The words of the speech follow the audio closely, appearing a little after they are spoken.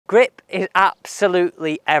Grip is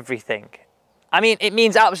absolutely everything. I mean, it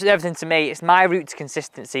means absolutely everything to me. It's my route to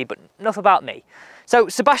consistency, but enough about me. So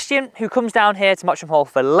Sebastian, who comes down here to Mottram Hall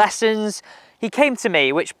for lessons, he came to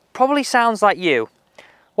me, which probably sounds like you.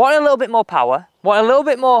 Want a little bit more power, want a little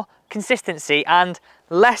bit more consistency and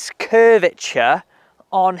less curvature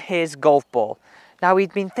on his golf ball. Now,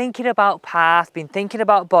 he'd been thinking about path, been thinking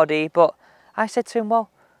about body, but I said to him, well,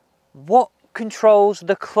 what controls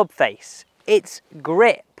the club face? It's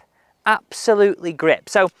grip, absolutely grip.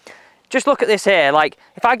 So just look at this here, like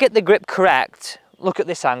if I get the grip correct, look at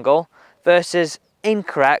this angle, versus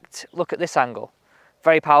incorrect, look at this angle.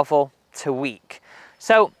 Very powerful to weak.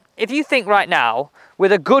 So if you think right now,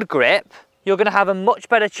 with a good grip, you're going to have a much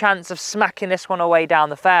better chance of smacking this one away down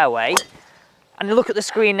the fairway. And you look at the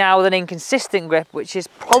screen now with an inconsistent grip, which is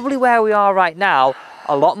probably where we are right now,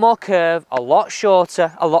 a lot more curve, a lot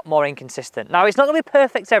shorter, a lot more inconsistent. Now, it's not going to be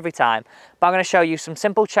perfect every time, but I'm going to show you some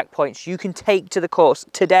simple checkpoints you can take to the course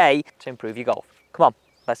today to improve your golf. Come on,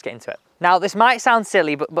 let's get into it. Now, this might sound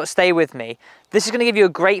silly, but stay with me. This is going to give you a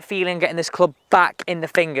great feeling getting this club back in the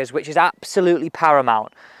fingers, which is absolutely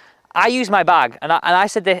paramount. I use my bag, and I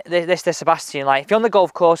said this to Sebastian, like, if you're on the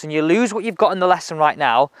golf course and you lose what you've got in the lesson right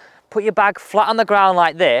now, put your bag flat on the ground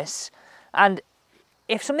like this, and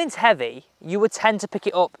if something's heavy, you would tend to pick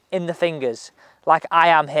it up in the fingers, like I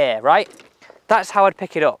am here, right? That's how I'd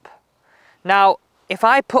pick it up. Now, if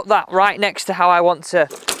I put that right next to how I want to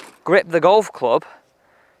grip the golf club,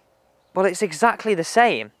 well, it's exactly the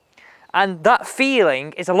same. And that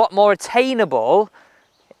feeling is a lot more attainable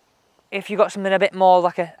if you've got something a bit more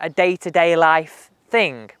like a day-to-day life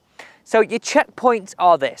thing. So your checkpoints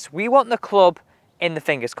are this. We want the club in the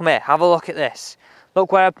fingers. Come here, have a look at this.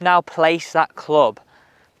 Look where I've now placed that club.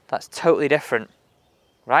 That's totally different,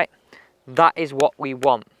 right? That is what we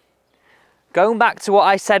want. Going back to what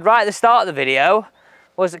I said right at the start of the video,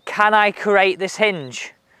 was can I create this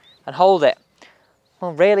hinge and hold it?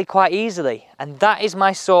 Well, really quite easily. And that is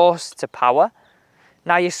my source to power.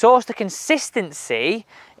 Now, your source to consistency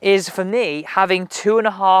is, for me, having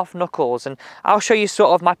 2.5 knuckles. And I'll show you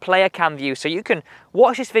sort of my player cam view. So you can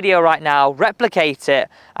watch this video right now, replicate it,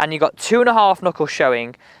 and you've got 2.5 knuckles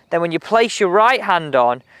showing. Then when you place your right hand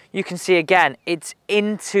on, you can see again, it's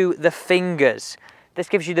into the fingers. This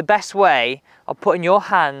gives you the best way of putting your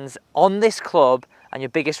hands on this club and your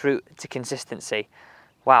biggest route to consistency.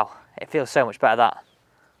 Wow, it feels so much better, that.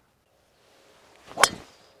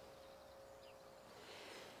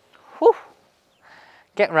 Whew.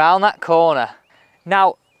 Get round that corner.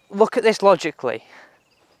 Now, look at this logically.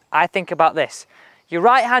 I think about this. Your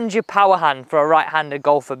right hand's your power hand for a right-handed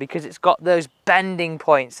golfer because it's got those bending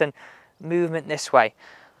points and movement this way.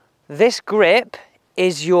 This grip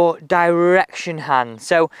is your direction hand.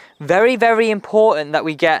 So very, very important that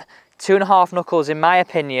we get 2.5 knuckles, in my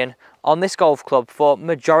opinion, on this golf club for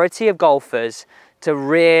majority of golfers to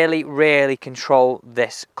really, really control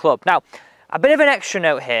this club. Now, a bit of an extra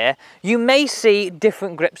note here, you may see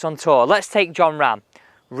different grips on tour. Let's take Jon Rahm,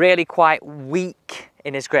 really quite weak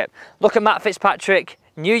in his grip. Look at Matt Fitzpatrick,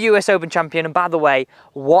 new US Open champion, and by the way,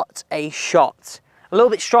 what a shot. A little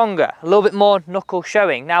bit stronger, a little bit more knuckle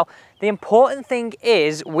showing. Now, the important thing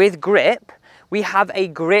is, with grip, we have a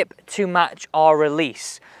grip to match our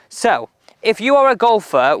release. So, if you are a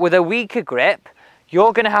golfer with a weaker grip,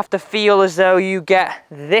 you're going to have to feel as though you get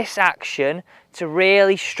this action to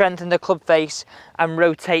really strengthen the club face and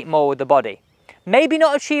rotate more with the body. Maybe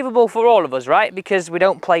not achievable for all of us, right? Because we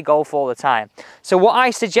don't play golf all the time. So what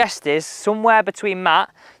I suggest is somewhere between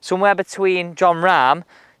Matt, somewhere between Jon Rahm,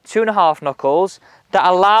 2.5 knuckles, that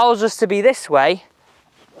allows us to be this way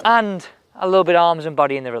and a little bit arms and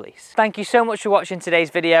body in the release. Thank you so much for watching today's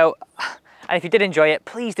video. And if you did enjoy it,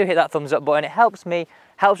 please do hit that thumbs up button. It helps me,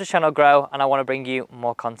 helps the channel grow, and I want to bring you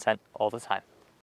more content all the time.